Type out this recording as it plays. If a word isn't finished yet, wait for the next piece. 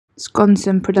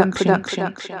Skonson production.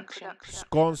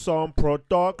 Skonson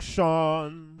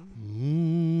production.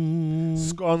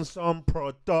 Skonson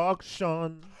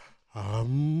production.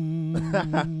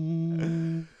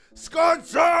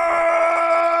 Skonson!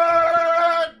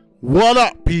 What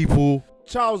up, people?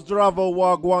 Charles Dravo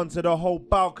Wagwan to the whole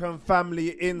Balkan family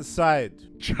inside.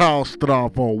 Charles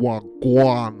Dravo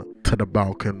Wagwan to the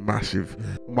Balkan massive.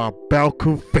 My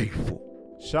Balkan faithful.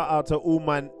 Shout out to all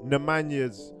my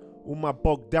Nemanyas, all my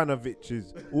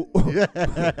Bogdanoviches, all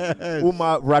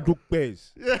my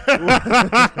Radukbes,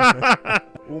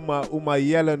 all my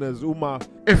Yelenas, all my...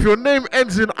 If your name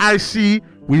ends in IC,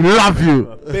 we love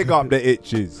you. Big up the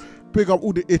itches. Big up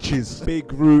all the itches.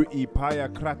 Bigru, Paja,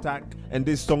 Kratak, and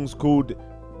this song's called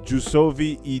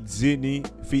Djusovi, Dzini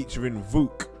featuring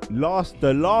Vuk.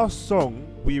 The last song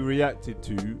we reacted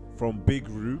to from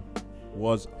Bigru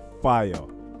was Fire.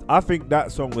 I think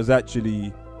that song was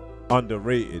actually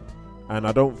underrated, and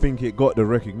I don't think it got the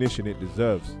recognition it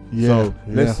deserves. So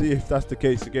let's see if that's the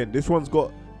case again. This one's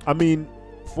got, I mean,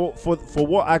 for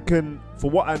what I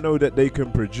know that they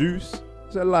can produce,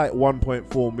 it's like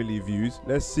 1.4 million views.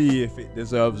 Let's see if it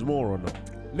deserves more or not.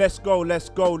 Let's go, let's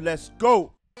go, let's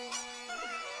go.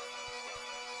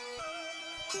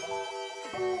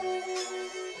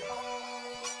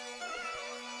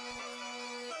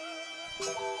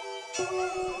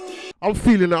 I'm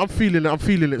feeling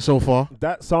it so far.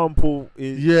 That sample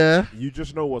is, you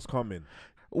just know what's coming.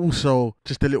 Also,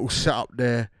 just a little setup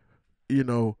there, you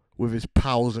know, with his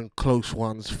pals and close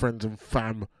ones, friends and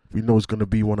fam. We know it's going to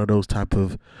be one of those type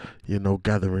of, you know,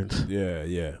 gatherings. Yeah,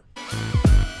 yeah.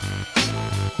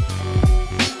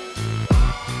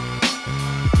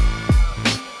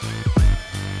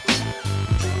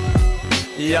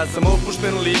 Ja sam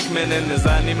opušten lik, mene ne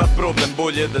zanima problem.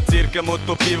 Bolje da cirkamo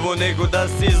to pivo nego da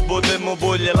se izbodemo.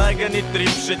 Bolje lagani trip,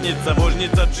 šetnjica,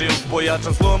 vožnjica, chill.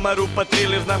 Pojačan sloma, rupa,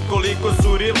 thriller, znam koliko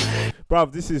su real.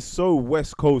 Bruv, this is so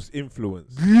West Coast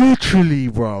influence. Literally,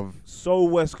 bruv. So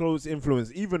West Coast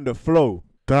influence, even the flow.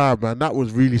 Damn, man, that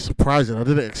was really surprising. I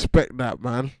didn't expect that,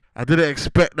 man. I didn't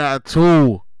expect that at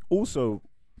all. Also,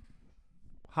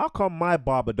 how come my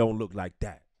barber don't look like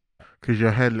that? Because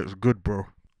your hair looks good, bro.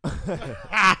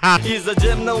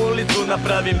 Izađem na ulicu,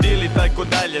 napravim dili, tako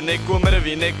dalje. Neko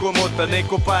mrvi, neko mota,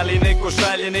 neko pali, neko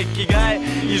šalje, neki gaje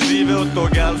i žive od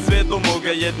toga, al sve do moga.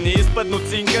 Jedni ispadnu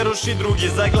cinkaroši, drugi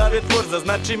za glave tvorza,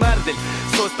 znači mardelj.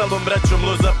 S ostalom braćom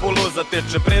loza po loza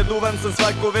teče. Preduvan sam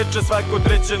svako veče, svako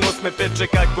treće nos me peče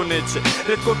kako neće.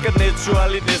 Redko kad neću,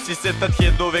 ali desi se tad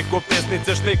hedove ko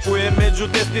pesnice štekuje među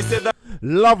desni se da...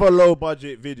 Love a low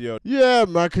budget video. Yeah,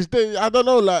 man, because I don't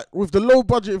know, like with the low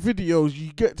budget videos,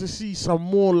 you get to see some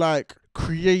more like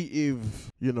creative,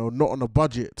 you know, not on a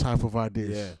budget type of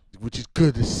ideas, which is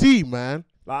good to see, man.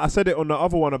 Like I said it on the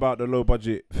other one about the low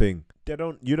budget thing.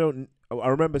 I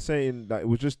remember saying that it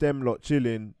was just them lot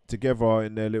chilling together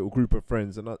in their little group of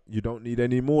friends, and you don't need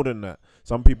any more than that.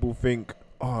 Some people think,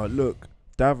 oh look,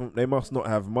 they must not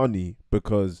have money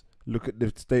because look at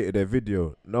the state of their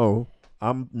video. No.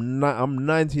 I'm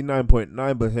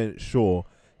 99.9% sure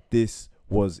this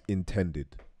was intended.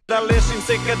 Da lešim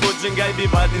se kad dođem gajbi,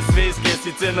 vadim sve iz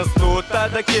kesice na sto.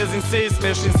 Tada kezim se i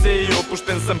smešim se i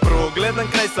opušten sam gledam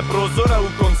kraj sa prozora u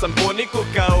kom sam poniko.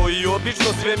 Kao i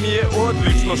obično sve mi je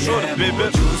odlično. Short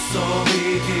baby.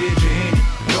 Djusovi i Dzini,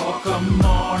 rockam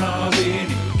ona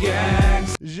vini,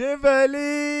 gangs.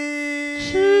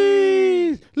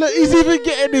 Jeez. Look, he's even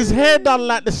getting his hair done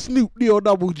like the Snoop D or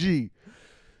Double G.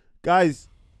 Guys,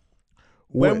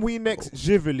 when we next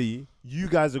Jively, you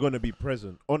guys are going to be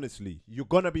present. Honestly, you're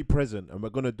going to be present, and we're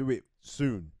going to do it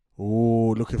soon.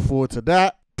 Oh, looking forward to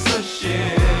that.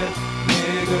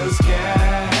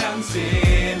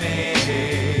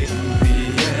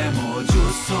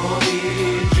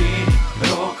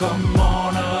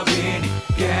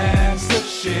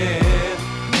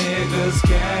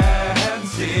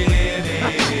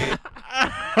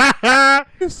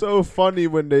 It's so funny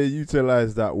when they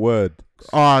utilize that word.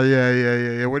 Oh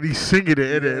yeah. When he's singing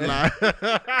it, innit? Like.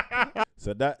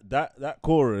 So that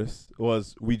chorus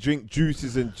was "We drink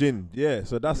juices and gin." Yeah,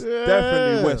 so that's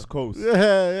definitely West Coast.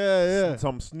 Yeah.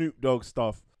 Some Snoop Dogg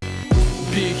stuff.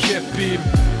 Be happy,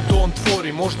 don't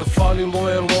worry, možda falilo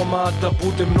je loma da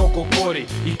bude mnogo gori.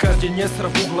 I kad je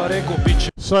njesrav ugla rego biće.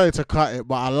 Sorry to cut it,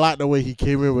 but I like the way he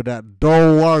came in with that.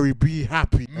 Don't worry, be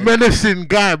happy. Menacing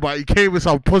guy, but he came with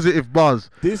some positive buzz.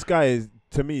 This guy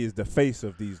to me is the face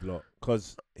of these lot,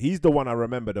 because he's the one I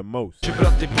remember the most.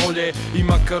 Brate bolje, i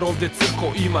makar ovde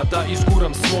crko ima da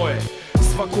izguram svoje.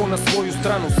 svako na svoju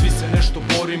stranu, svi se nešto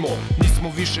borimo.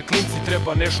 Nismo više klinci,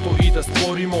 treba nešto i da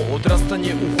stvorimo.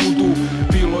 Odrastanje u hudu,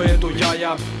 bilo je do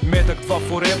jaja. Medak 2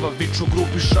 forever, viču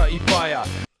Grupiša i Paja.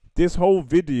 This whole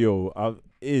video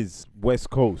is West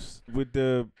Coast with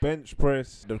the bench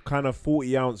press, the kind of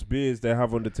 40-ounce beers they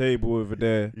have on the table over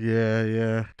there.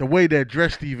 Yeah. The way they're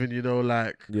dressed, even, you know,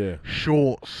 like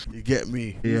shorts. You get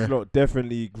me? These lot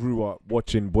definitely grew up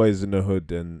watching Boys in the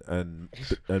Hood and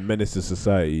Menace to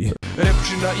Society.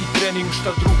 Repčina i trening,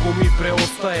 šta drugo mi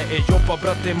preostaje. Jopa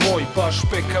brate moj, baš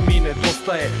peka mi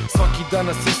nedostaje. Svaki dan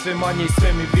nas je sve manje i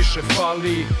sve mi više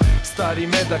fali. Stari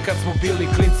meda kad smo bili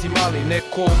klinci mali.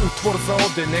 Neko u tvor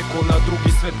zaode, neko na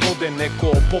drugi svet ode.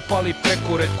 Neko popali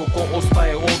preko, retko ko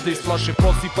ostaje ovde. Iz flaše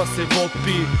prosipa se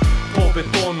vopi po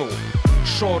betonu.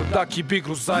 Short, Dak i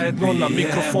Bigru zajedno na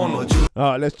mikrofonu.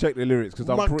 Let's check the lyrics, because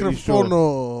I'm pretty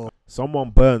sure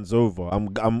someone burns over.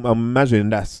 I'm imagining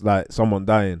that's like someone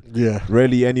dying. Yeah.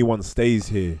 Rarely anyone stays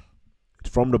here.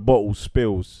 From the bottle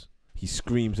spills, he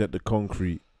screams at the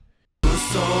concrete.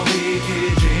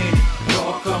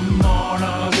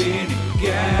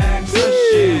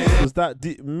 Was that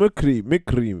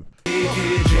Mikri?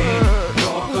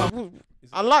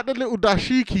 I like the little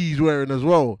dashiki he's wearing as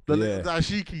well. The little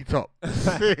dashiki top.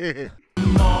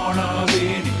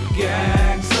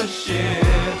 Gangsta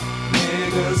shit,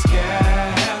 niggas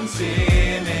can't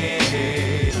see me.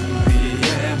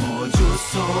 Viemo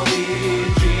Djusovi,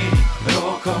 Dzini,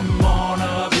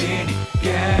 rockamona vini.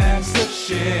 Gangsta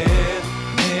shit,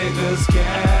 niggas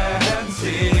can't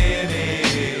see me.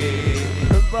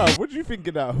 Bro, what do you think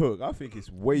of that hook? I think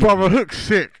it's way. Brother, hook's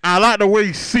sick. I like the way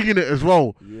he's singing it as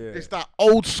well. Yeah. It's that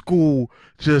old school,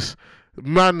 just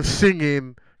man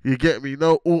singing. You get me?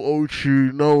 No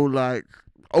auto-tune, no like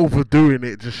overdoing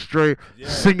it, just straight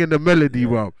singing the melody,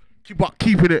 bro.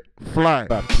 Keeping it fly.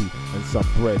 Vapi and some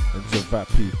bread and some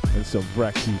vapi and some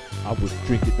raki. I would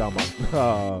drink it down my.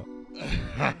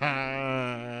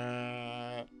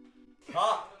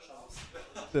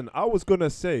 Then I was gonna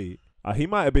say, he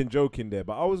might have been joking there,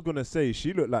 but I was gonna say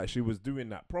she looked like she was doing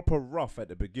that proper rough at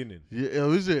the beginning. Yeah,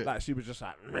 is it? Like she was just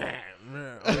like, meh,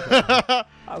 meh.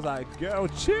 I was like, girl,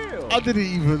 chill. I didn't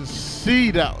even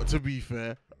see that, to be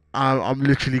fair. I'm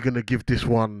literally gonna give this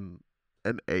one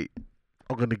an 8.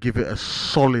 I'm gonna give it a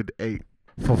solid 8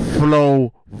 for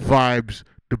flow, vibes,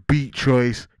 the beat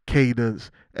choice,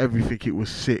 cadence, everything. It was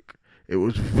sick. It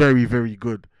was very, very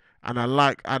good. And I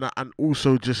like, and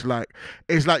also just like,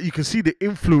 it's like you can see the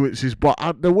influences, but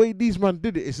the way these man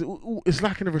did it, it's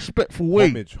like in a respectful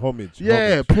way. Homage.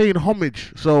 Yeah, paying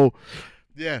homage. So,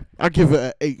 yeah, I give it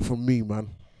an 8 from me, man.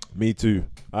 Me too.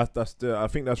 I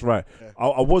think that's right. Yeah.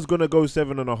 I was gonna go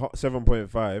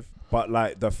 7.5, but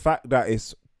like the fact that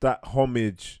it's that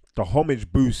homage, the homage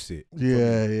boosts it.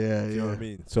 Yeah. You know what I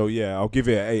mean? So yeah, I'll give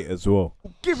it an 8 as well.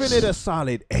 Giving it a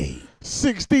solid 8.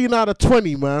 16 out of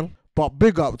 20, man. But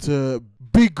big up to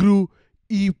Bigru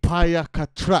Paja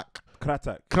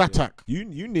Kratak. You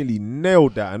nearly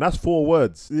nailed that, and that's 4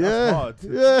 words. That's hard.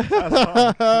 Yeah. That's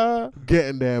hard.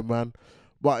 Getting there, man.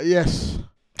 But yes,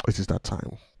 it is that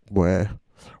time where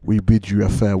we bid you a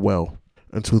farewell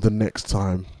until the next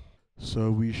time.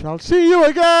 So we shall see you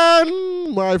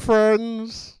again, my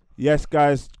friends. Yes,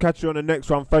 guys. Catch you on the next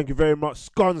one. Thank you very much.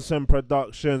 Skonsontv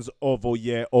Productions. Ovo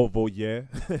yeah.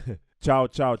 Ciao.